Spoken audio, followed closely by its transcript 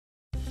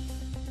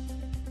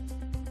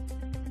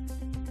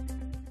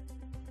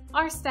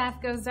Our staff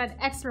goes that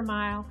extra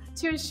mile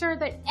to ensure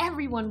that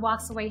everyone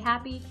walks away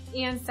happy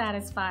and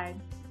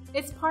satisfied.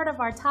 It's part of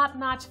our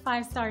top-notch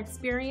 5-star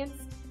experience,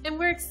 and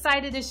we're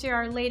excited to share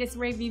our latest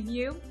rave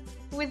review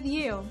with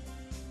you.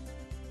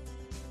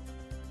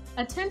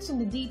 Attention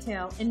to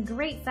detail and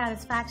great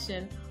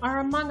satisfaction are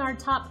among our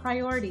top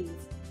priorities.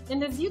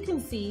 And as you can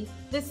see,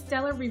 this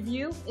stellar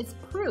review is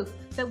proof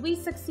that we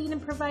succeed in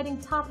providing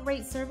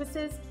top-rate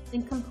services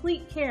and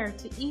complete care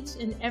to each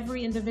and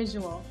every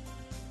individual.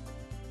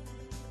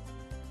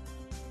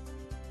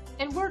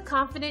 And we're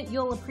confident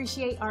you'll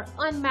appreciate our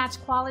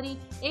unmatched quality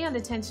and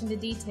attention to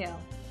detail.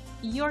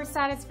 Your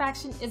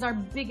satisfaction is our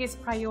biggest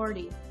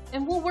priority,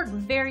 and we'll work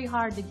very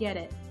hard to get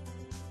it.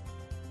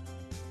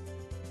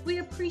 We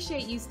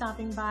appreciate you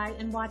stopping by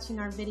and watching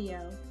our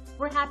video.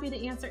 We're happy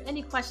to answer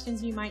any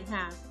questions you might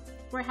have.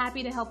 We're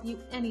happy to help you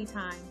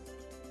anytime.